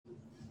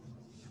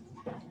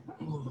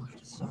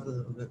Start a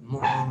little bit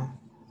more.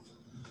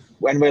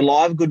 When we're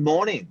live, good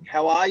morning.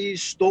 How are you,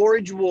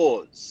 Storage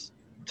Wars?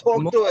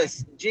 Talk to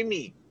us,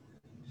 Jimmy.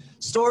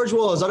 Storage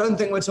Wars. I don't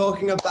think we're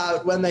talking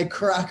about when they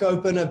crack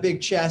open a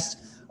big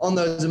chest on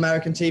those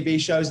American TV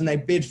shows and they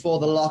bid for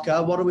the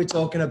locker. What are we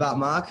talking about,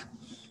 Mark?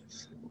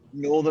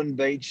 Northern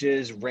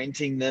Beaches,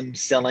 renting them,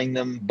 selling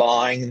them,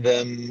 buying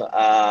them,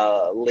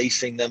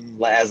 leasing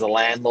them as a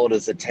landlord,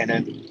 as a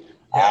tenant.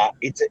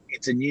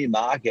 It's a new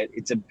market.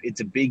 It's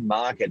a big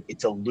market.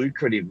 It's a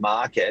lucrative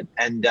market.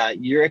 And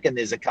you reckon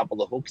there's a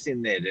couple of hooks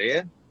in there, do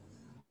you?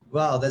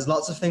 Well, there's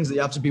lots of things that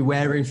you have to be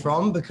wary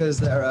from because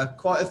there are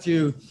quite a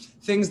few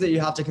things that you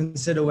have to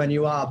consider when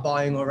you are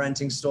buying or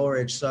renting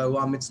storage. So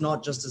it's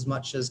not just as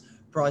much as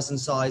price and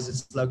size,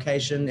 it's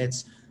location,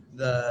 it's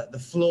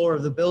the floor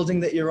of the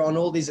building that you're on.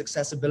 All these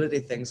accessibility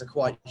things are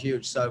quite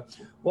huge. So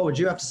what would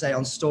you have to say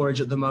on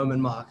storage at the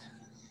moment, Mark?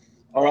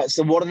 All right.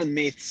 So what are the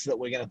myths that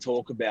we're going to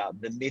talk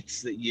about? The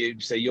myths that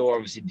so you're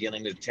obviously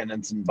dealing with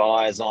tenants and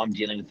buyers. I'm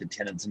dealing with the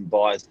tenants and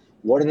buyers.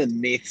 What are the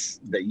myths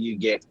that you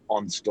get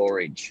on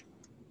storage?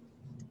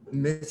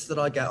 Myths that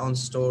I get on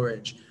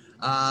storage.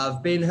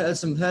 I've heard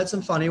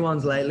some funny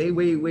ones lately.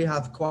 We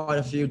have quite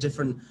a few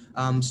different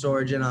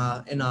storage in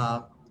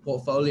our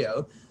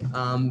portfolio.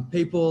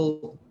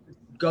 People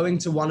going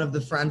to one of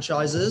the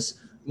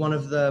franchises, one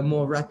of the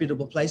more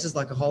reputable places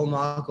like a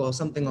Hallmark or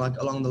something like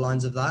along the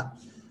lines of that,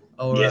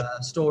 or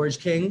Storage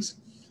Kings.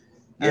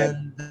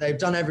 And they've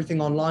done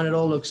everything online. It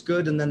all looks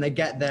good. And then they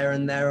get there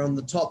and they're on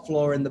the top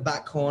floor in the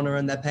back corner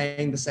and they're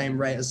paying the same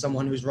rate as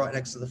someone who's right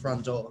next to the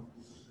front door.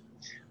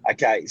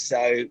 Okay,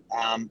 so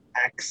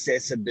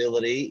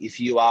accessibility, if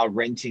you are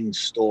renting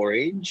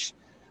storage,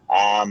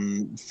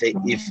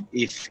 if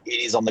it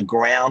is on the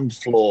ground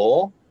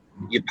floor,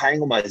 you're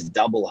paying almost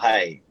double,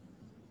 hey?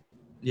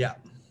 Yeah,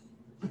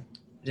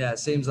 it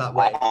seems that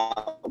way.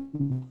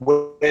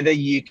 Whether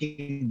you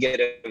can get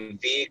a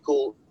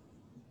vehicle,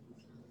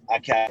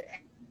 okay,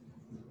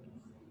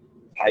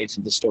 pay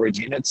for the storage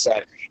unit. So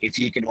if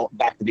you can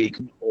back the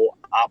vehicle or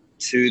up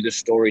to the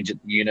storage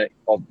unit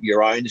of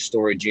your own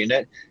storage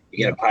unit,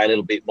 you're going to pay a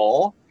little bit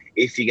more.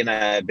 If you're going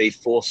to be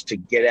forced to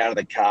get out of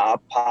the car,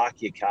 park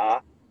your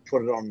car,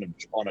 put it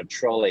on a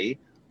trolley,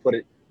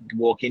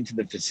 walk into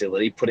the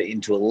facility, put it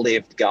into a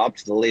lift, go up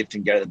to the lift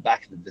and go to the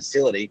back of the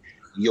facility,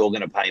 you're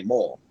going to pay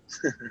more.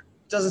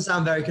 Doesn't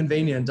sound very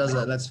convenient, does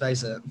it? Let's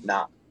face it.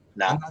 No.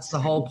 And that's the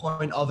whole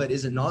point of it,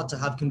 is it not? To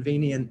have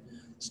convenient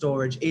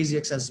storage, easy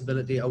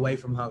accessibility away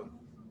from home.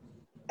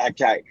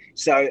 Okay.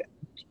 So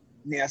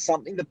now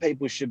something that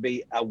people should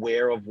be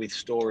aware of with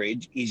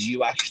storage is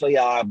you actually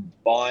are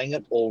buying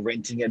it or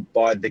renting it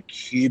by the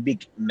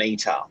cubic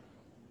meter.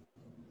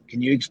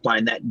 Can you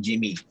explain that,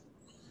 Jimmy?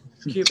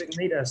 Cubic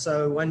meter.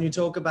 So when you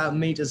talk about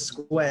meters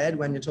squared,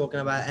 when you're talking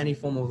about any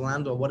form of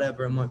land or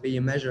whatever it might be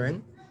you're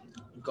measuring,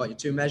 you've got your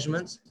two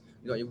measurements,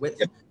 you've got your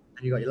width and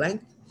you've got your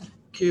length.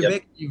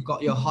 Cubic, you've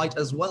got your height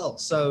as well.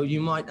 So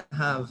you might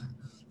have,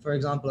 for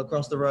example,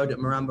 across the road at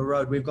Maramba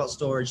Road, we've got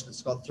storage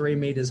that's got 3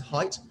 meters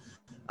height.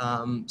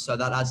 So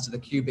that adds to the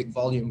cubic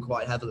volume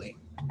quite heavily.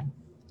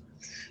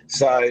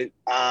 So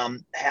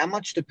how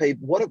much do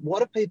people,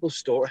 what are people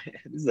storing?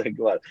 This is a good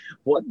one.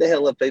 What the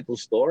hell are people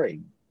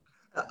storing?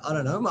 I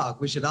don't know, Mark.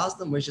 We should ask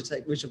them. We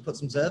should put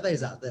some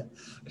surveys out there.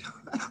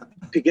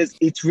 Because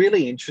it's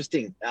really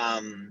interesting,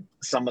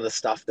 some of the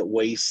stuff that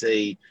we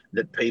see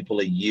that people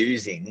are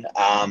using.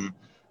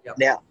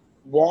 Now,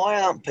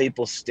 why aren't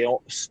people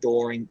still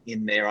storing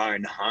in their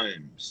own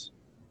homes?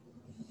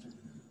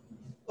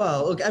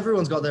 Well, look,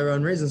 everyone's got their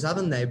own reasons,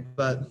 haven't they?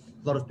 But a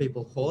lot of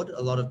people hoard.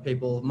 A lot of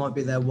people might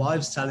be their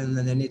wives telling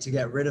them they need to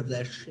get rid of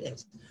their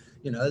shit.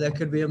 You know, there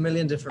could be a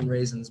million different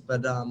reasons.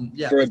 But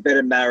For a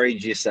better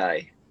marriage, you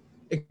say?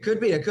 It could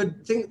be. I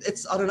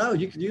don't know.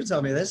 You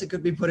tell me this. It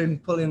could be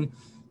pulling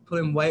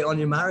weight on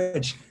your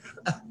marriage.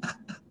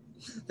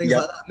 Things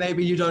like that.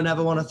 Maybe you don't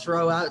ever want to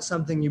throw out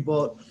something you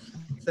bought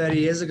 30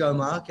 years ago,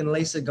 Mark, and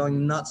Lisa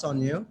going nuts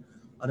on you.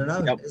 I don't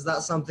know. Is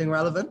that something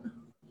relevant?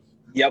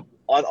 Yep.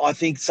 I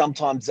think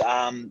sometimes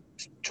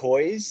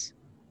toys,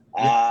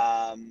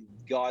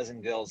 guys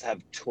and girls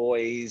have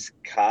toys,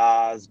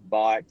 cars,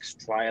 bikes,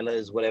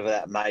 trailers, whatever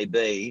that may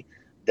be,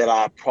 that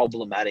are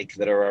problematic,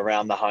 that are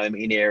around the home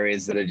in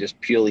areas that are just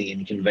purely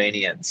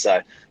inconvenient. So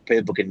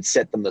people can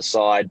set them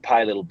aside,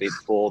 pay a little bit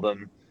for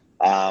them,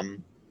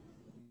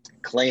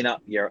 clean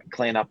up your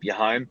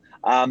home.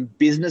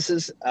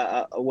 Businesses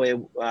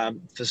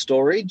for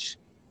storage.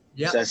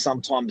 Yep. So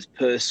sometimes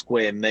per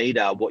square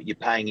meter, what you're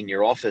paying in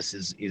your office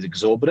is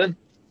exorbitant.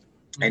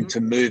 Mm-hmm. And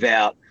to move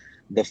out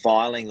the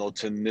filing or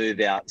to move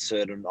out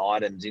certain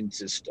items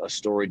into a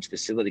storage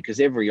facility,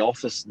 because every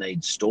office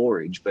needs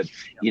storage, but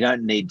you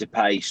don't need to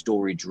pay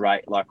storage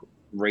rate like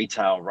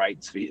retail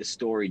rates for your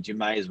storage. You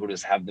may as well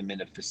just have them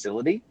in a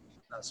facility.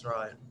 That's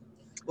right.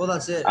 Well,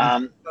 that's it.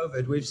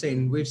 COVID,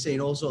 we've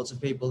seen all sorts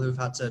of people who've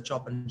had to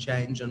chop and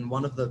change, and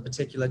one of the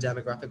particular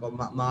demographic or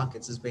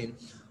markets has been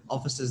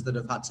offices that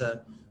have had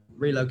to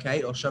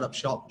relocate or shut up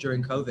shop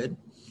during COVID.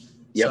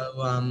 Yep.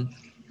 So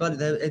But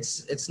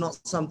it's not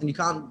something you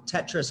can't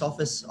Tetris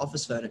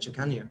office furniture,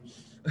 can you?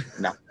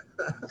 No,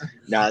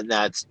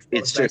 no,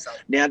 it's true.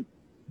 Now,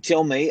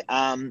 tell me,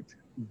 we're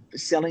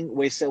selling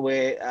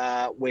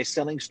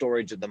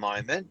storage at the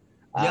moment.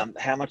 Yep.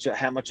 How much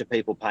are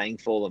people paying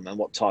for them, and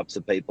what types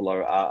of people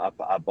are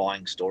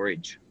buying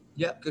storage?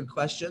 Yep, good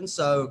question.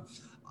 So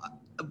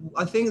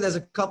I think there's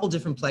a couple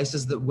different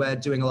places that we're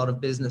doing a lot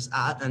of business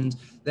at, and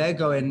they're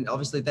going,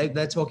 obviously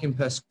they're talking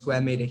per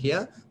square meter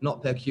here,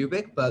 not per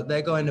cubic, but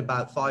they're going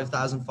about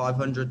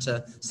 5,500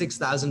 to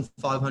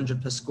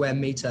 6,500 per square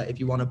meter if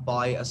you want to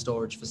buy a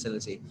storage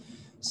facility.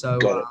 So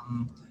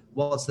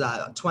what's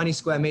that? 20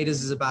 square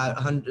meters is about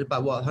 100,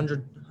 about what,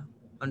 100K,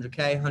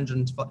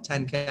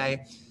 110K.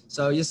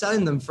 So you're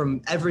selling them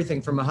from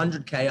everything from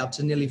 100K up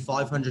to nearly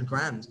 500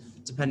 grand,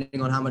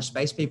 depending on how much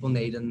space people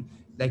need. And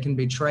they can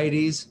be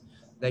tradies.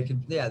 They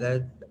could,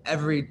 they're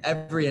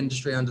every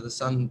industry under the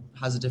sun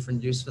has a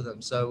different use for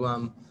them.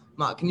 So,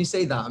 Mark, can you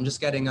see that? I'm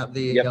just getting up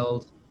the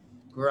old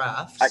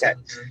graph. Okay.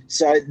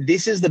 So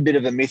this is the bit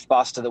of a myth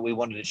buster that we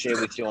wanted to share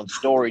with you on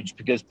storage,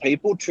 because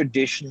people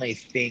traditionally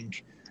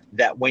think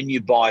that when you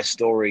buy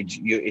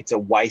storage, it's a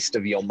waste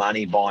of your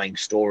money buying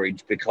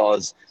storage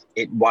because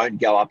it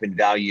won't go up in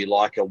value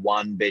like a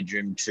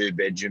 1-bedroom,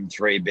 2-bedroom,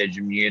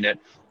 3-bedroom unit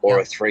or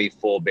a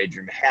 3-4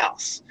 bedroom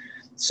house.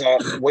 So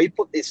we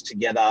put this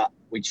together,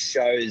 which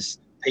shows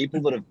people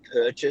that have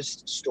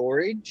purchased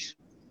storage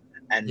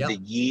and the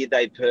year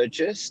they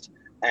purchased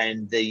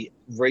and the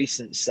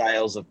recent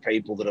sales of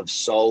people that have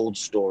sold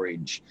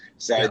storage.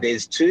 So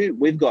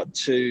we've got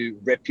two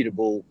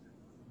reputable,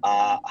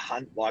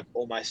 like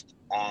almost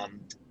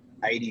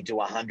 80 to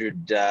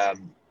 100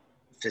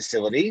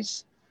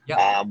 facilities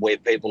where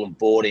people have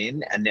bought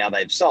in and now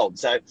they've sold.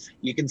 So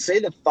you can see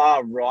the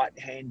far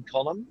right-hand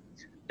column.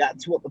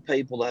 That's what the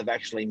people have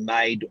actually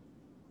made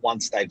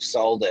once they've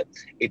sold it.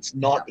 It's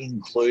not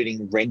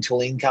including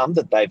rental income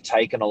that they've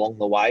taken along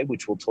the way,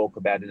 which we'll talk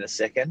about in a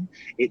second.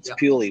 It's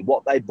purely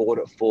what they bought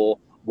it for,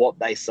 what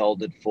they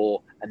sold it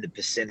for, and the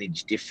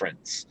percentage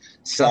difference.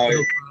 So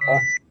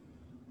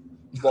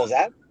what was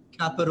that?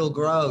 Capital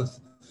growth.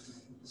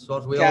 That's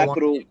what we all want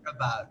to hear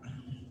about.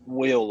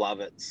 We all love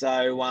it.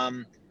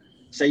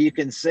 So you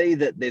can see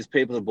that there's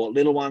people that bought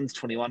little ones,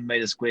 21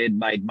 meters squared,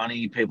 made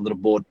money. People that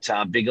have bought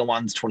bigger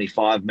ones,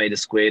 25 meters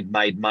squared,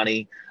 made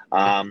money.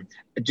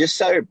 Just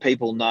so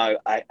people know,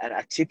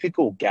 a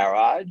typical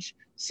garage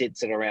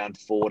sits at around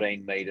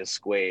 14 meters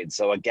squared.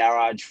 So a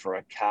garage for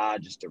a car,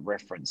 just to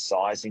reference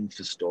sizing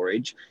for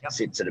storage,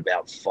 sits at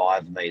about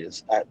 14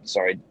 meters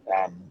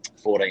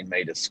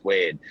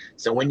squared.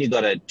 So when you've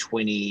got a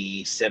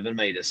 27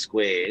 meters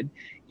squared,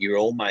 you're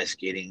almost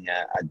getting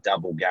a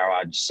double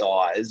garage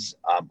size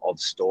of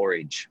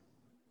storage.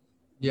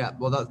 Yeah,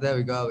 well, there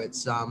we go.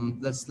 It's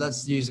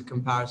let's use a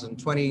comparison.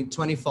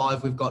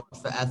 25 we've got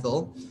for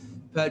Ethel,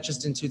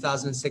 purchased in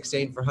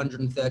 2016 for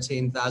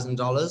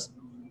 $113,000,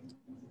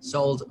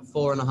 sold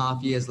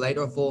 4.5 years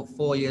later, or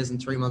 4 years and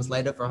 3 months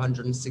later for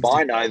 160.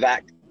 By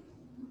Novak.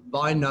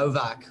 By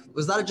Novak.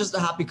 Was that just a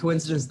happy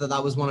coincidence that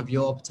was one of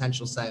your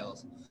potential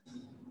sales?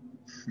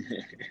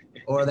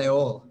 Or are they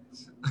all?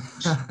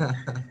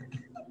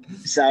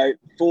 So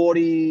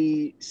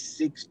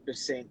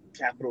 46%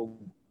 capital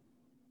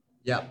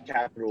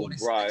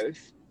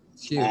growth.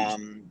 It's huge.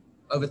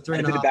 Over 3.5.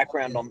 A bit of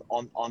background on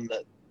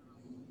the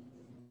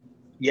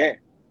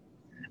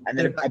and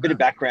then a bit of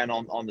background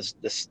on the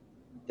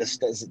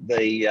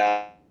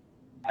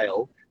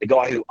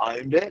guy who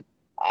owned it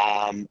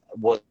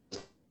was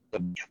a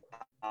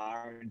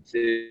car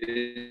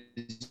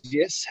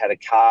enthusiast, had a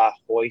car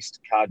hoist,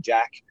 car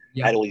jack,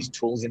 had all his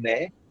tools in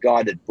there.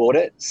 Guy that bought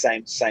it,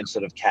 same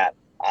sort of cat.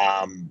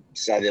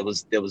 So there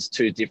was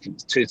two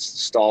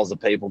styles of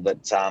people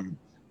that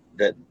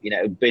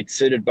it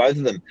suited both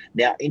of them.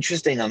 Now,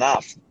 interesting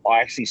enough,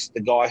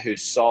 the guy who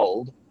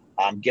sold,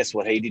 guess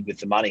what he did with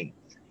the money?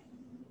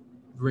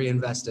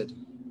 Reinvested.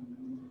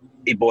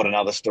 He bought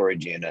another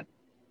storage unit.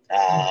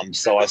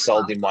 So I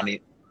sold him one.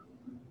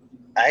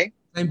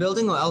 Same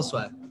building or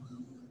elsewhere?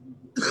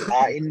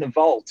 In the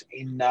vault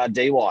in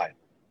DY.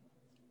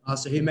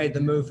 So he made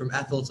the move from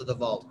Ethel to the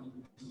vault.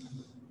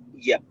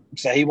 Yep.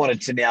 So he wanted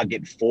to now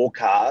get 4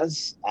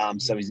 cars.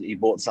 So he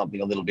bought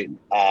something a little bit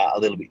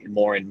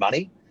more in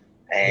money,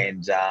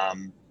 and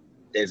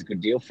there's a good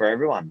deal for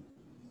everyone.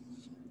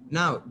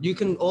 Now, you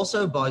can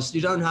also buy, so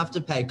you don't have to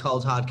pay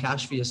cold hard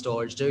cash for your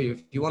storage, do you?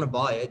 If you want to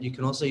buy it, you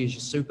can also use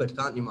your super,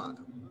 can't you, Mark?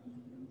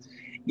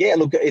 Yeah,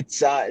 look,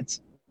 it's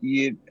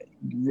you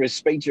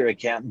speak to your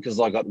accountant, because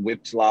I got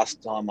whipped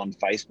last time on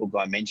Facebook.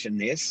 I mentioned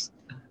this.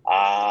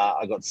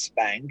 I got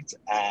spanked,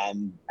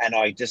 and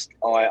I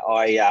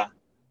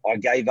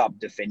gave up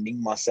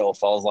defending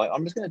myself. I was like,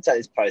 I'm just going to take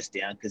this post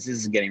down because this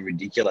is getting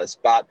ridiculous.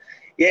 But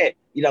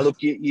look,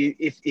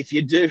 if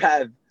you do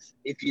have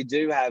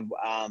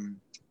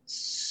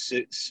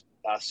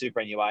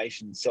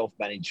superannuation,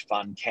 self-managed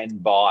fund can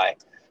buy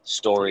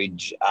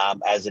storage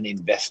as an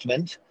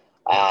investment.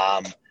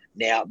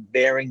 Now,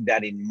 bearing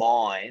that in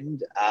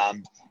mind,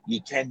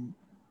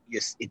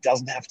 it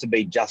doesn't have to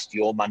be just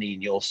your money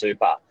in your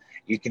super.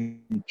 you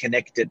can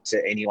connect it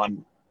to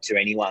anyone.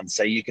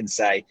 So you can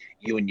say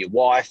you and your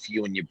wife,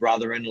 you and your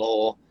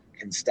brother-in-law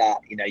can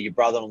start, your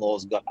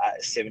brother-in-law's got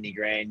 70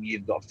 grand,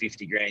 you've got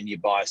 50 grand, you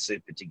buy a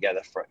super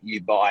together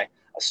you buy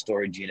a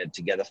storage unit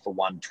together for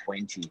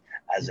 120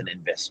 as an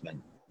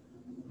investment.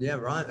 Yeah,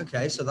 right.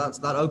 Okay. So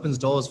that opens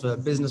doors for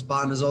business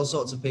partners, all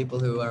sorts of people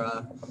who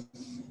are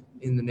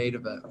in the need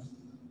of it.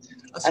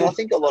 And I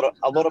think a lot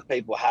of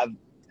people have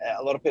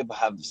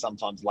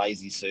sometimes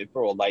lazy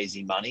super or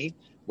lazy money,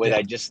 where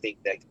they just think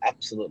they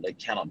absolutely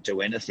cannot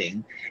do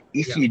anything.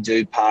 If you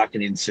do park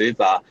it in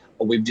super,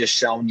 or we've just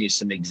shown you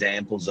some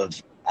examples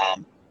of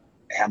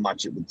how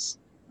much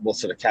what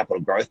sort of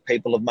capital growth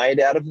people have made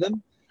out of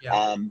them.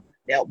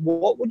 Now,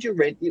 what would you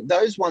rent?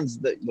 Those ones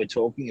that we're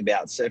talking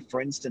about. So,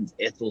 for instance,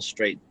 Ethel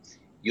Street,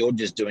 we're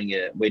doing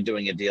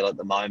a deal at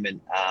the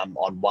moment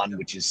on one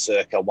which is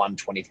circa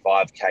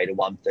 125K to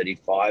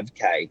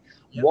 135K.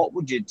 Yep. What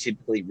would you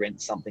typically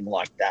rent something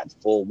like that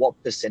for?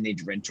 What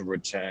percentage rental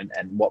return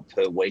and what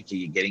per week are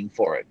you getting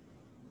for it?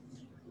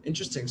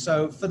 Interesting.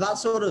 So for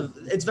that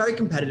it's very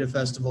competitive,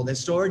 first of all. There's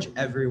storage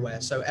everywhere.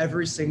 So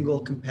every single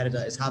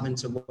competitor is having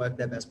to work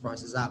their best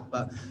prices out.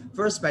 But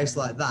for a space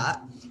like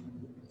that,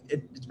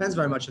 it depends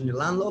very much on your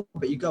landlord,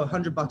 but you go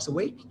 $100 a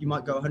week, you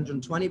might go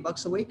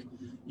 $120 a week.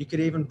 You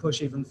could even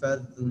push even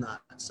further than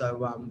that.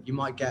 So you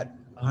might get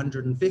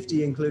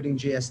 150, including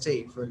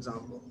GST, for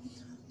example.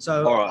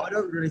 So I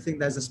don't really think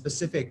there's a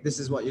specific, this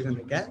is what you're going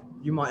to get.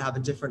 You might have a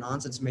different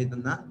answer to me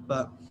than that,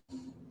 but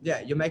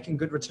yeah, you're making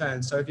good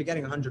returns. So if you're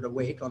getting 100 a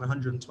week on a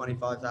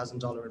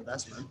 $125,000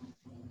 investment.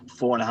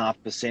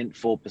 4.5%,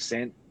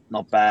 4%,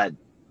 not bad.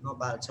 Not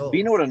bad at all. But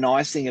you know what a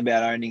nice thing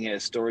about owning a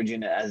storage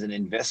unit as an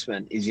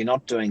investment is you're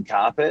not doing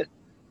carpet,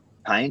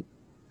 paint,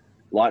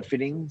 light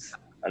fittings,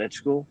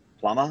 electrical,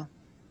 plumber,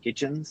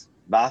 kitchens,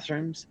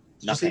 bathrooms,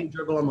 nothing. Did you see me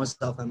dribble on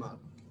myself, Emma?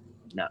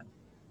 No.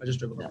 I just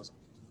dribbled on myself.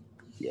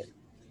 Yeah.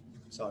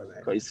 Sorry,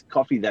 mate. Is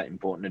coffee that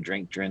important to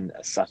drink during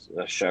a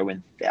show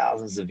when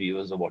thousands of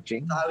viewers are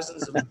watching?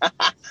 Thousands of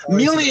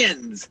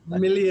millions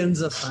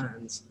of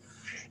fans.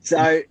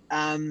 So,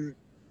 the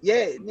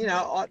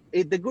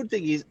good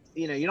thing is,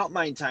 you're not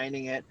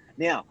maintaining it.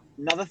 Now,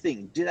 another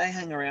thing, do they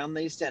hang around,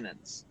 these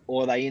tenants,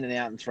 or are they in and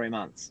out in 3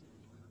 months?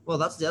 Well,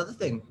 that's the other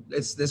thing.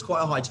 There's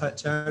quite a high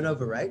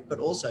turnover rate, but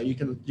also you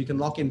can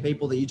lock in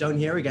people that you don't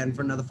hear again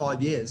for another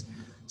 5 years.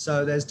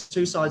 So there's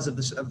two sides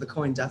of the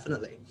coin,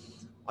 definitely.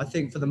 I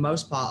think for the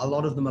most part, a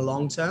lot of them are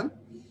long term,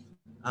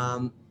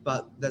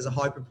 but there's a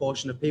high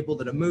proportion of people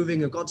that are moving,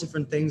 have got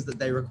different things that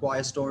they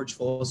require storage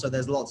for. So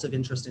there's lots of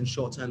interest in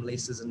short-term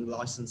leases and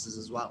licenses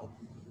as well.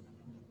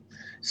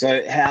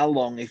 So how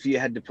long, if you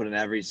had to put an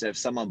average, so if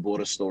someone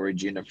bought a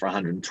storage unit for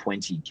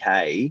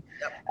 120K,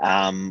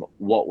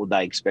 what would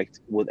they expect?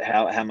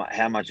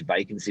 How much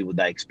vacancy would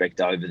they expect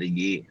over the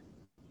year?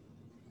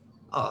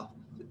 Oh,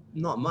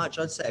 not much.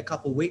 I'd say a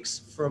couple of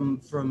weeks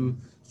from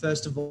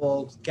first of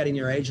all, getting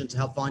your agent to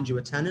help find you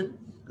a tenant,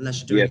 unless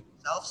you're doing it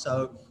yourself.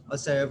 So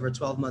I'd say over a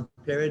 12-month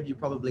period, you're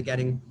probably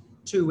getting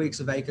 2 weeks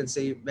of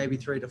vacancy, maybe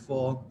 3 to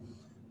 4,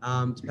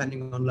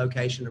 depending on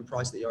location and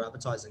price that you're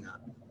advertising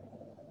at.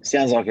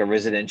 Sounds like a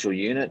residential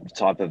unit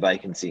type of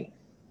vacancy.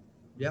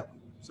 Yep.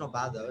 It's not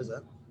bad though, is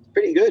it?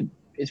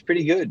 It's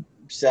pretty good.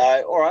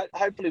 So, all right.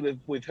 Hopefully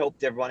we've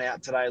helped everyone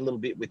out today a little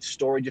bit with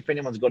storage. If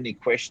anyone's got any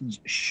questions,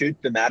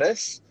 shoot them at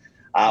us.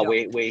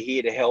 We're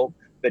here to help.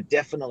 But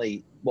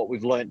definitely what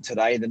we've learned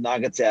today, the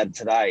nuggets out of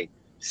today,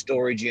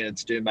 storage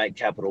units do make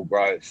capital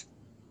growth.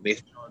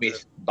 Myth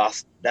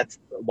bust. That's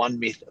one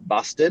myth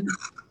busted.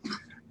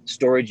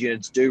 Storage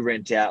units do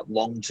rent out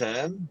long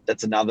term.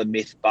 That's another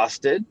myth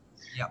busted.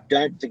 Yep.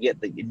 Don't forget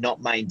that you're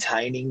not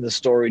maintaining the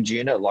storage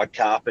unit, like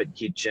carpet,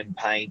 kitchen,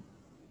 paint,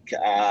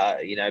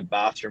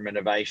 bathroom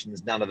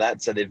renovations, none of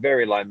that. So they're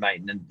very low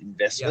maintenance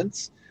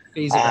investments. Yep.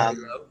 Fees are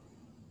very low.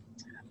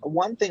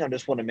 One thing I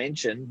just want to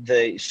mention,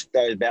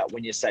 about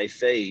when you say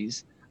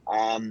fees,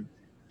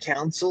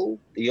 council,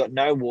 you got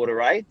no water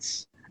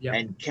rates,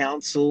 and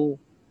council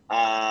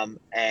and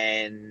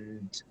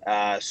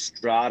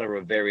strata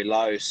are very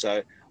low.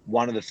 So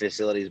one of the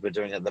facilities we're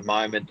doing at the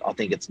moment, I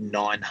think it's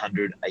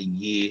 $900 a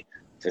year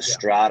for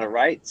strata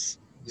rates.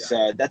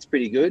 So that's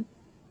pretty good.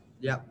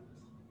 Yeah.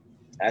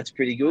 That's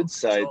pretty good.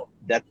 So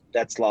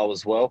that's low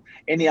as well.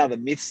 Any other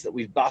myths that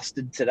we've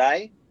busted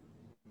today?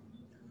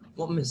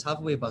 What myths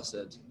have we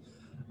busted?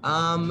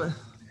 They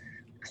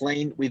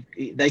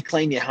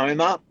clean your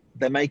home up.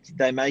 They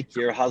make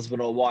your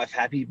husband or wife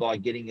happy by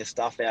getting your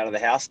stuff out of the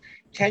house.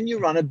 Can you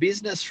run a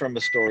business from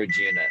a storage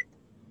unit?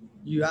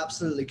 You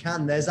absolutely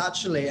can. There's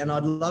actually, and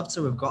I'd love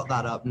to have got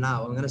that up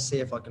now. I'm going to see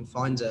if I can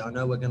find it. I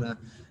know we're going to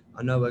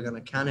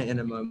can it in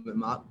a moment,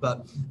 Mark,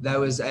 but there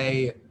was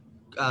a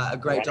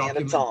great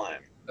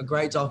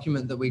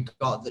document that we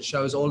got that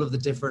shows all of the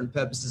different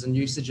purposes and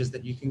usages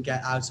that you can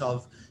get out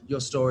of your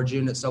storage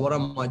unit. So what I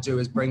might do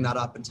is bring that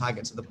up and tag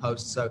it to the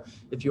post. So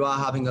if you are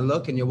having a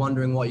look and you're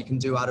wondering what you can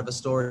do out of a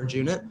storage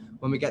unit,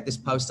 when we get this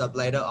post up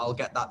later, I'll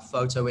get that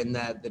photo in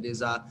there. That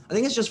is, I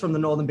think it's just from the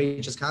Northern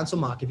Beaches Council,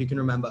 Mark, if you can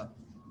remember.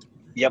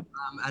 Yep.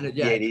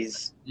 Yeah, it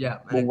is. Yeah.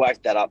 We'll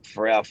wake that up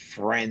for our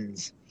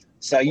friends.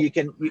 So you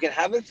can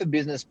have it for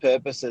business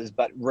purposes,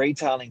 but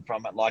retailing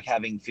from it, like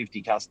having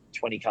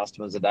 20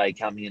 customers a day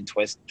coming in,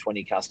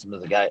 20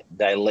 customers a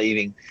day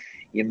leaving,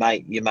 you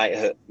may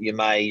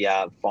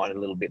find it a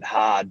little bit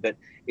hard. But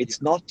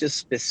it's not just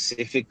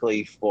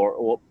specifically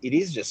or it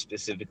is just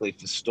specifically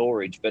for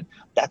storage, but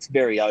that's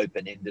very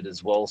open ended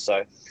as well.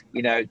 So,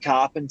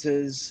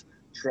 carpenters,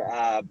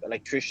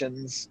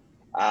 electricians,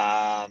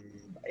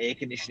 air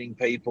conditioning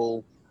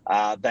people,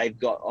 they've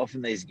got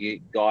often these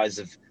guys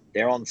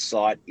they're on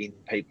site in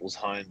people's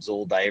homes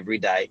all day, every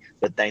day,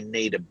 but they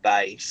need a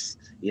base.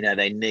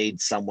 They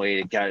need somewhere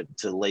to go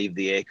to leave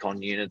the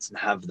aircon units and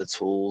have the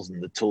tools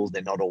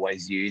they're not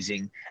always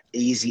using.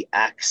 Easy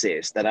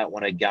access. They don't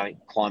want to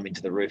climb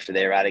into the roof of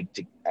their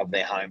attic of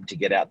their home to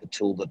get out the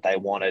tool that they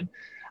wanted.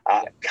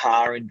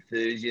 Car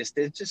enthusiasts.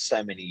 There's just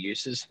so many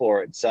uses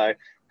for it. So,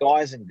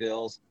 guys and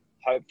girls,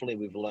 hopefully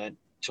we've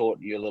taught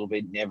you a little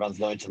bit, and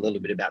everyone's learned a little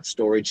bit about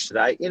storage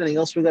today. Anything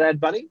else we've got to add,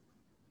 buddy?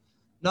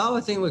 No,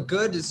 I think we're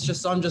good. It's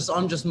just I'm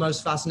just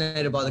most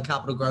fascinated by the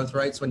capital growth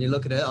rates when you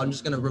look at it. I'm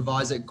just going to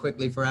revise it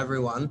quickly for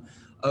everyone.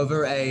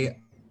 Over a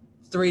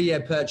 3-year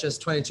purchase,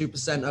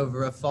 22%.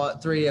 Over a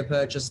 3-year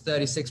purchase,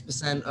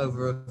 36%.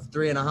 Over a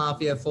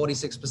 3.5-year,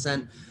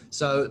 46%.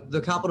 So the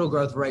capital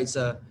growth rates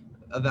are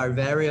very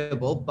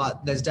variable,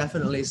 but there's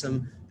definitely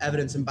some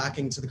evidence and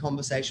backing to the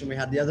conversation we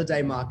had the other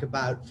day, Mark,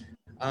 about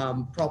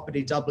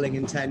property doubling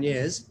in 10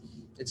 years.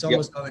 It's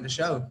almost going to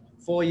show.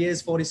 4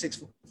 years,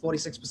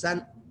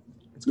 46%.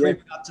 It's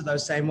creeping up to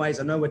those same ways.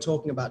 I know we're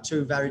talking about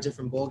two very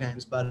different ball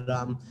games, but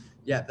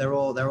they're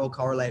all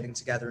correlating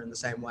together in the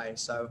same way.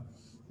 So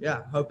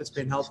hope it's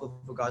been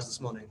helpful for guys this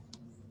morning.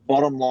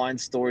 Bottom line,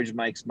 storage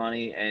makes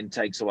money and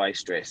takes away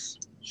stress.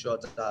 Sure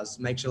it does.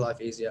 Makes your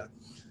life easier.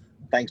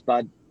 Thanks,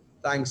 bud.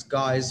 Thanks,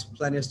 guys.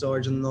 Plenty of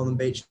storage in the Northern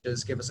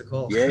Beaches. Give us a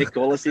call. Yeah,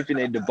 call us if you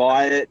need to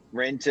buy it,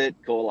 rent it,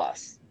 call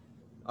us.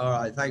 All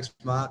right. Thanks,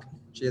 Mark.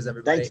 Cheers,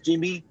 everybody. Thanks,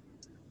 Jimmy.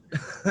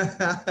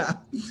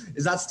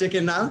 Is that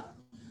sticking now?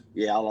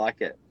 Yeah, I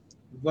like it.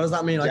 What does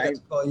that mean? James, I get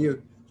to call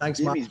you. Thanks,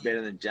 Jimmy's Mark.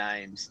 better than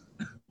James.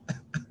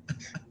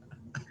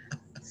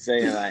 See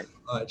you, mate.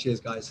 All right. Cheers,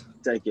 guys.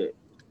 Take care.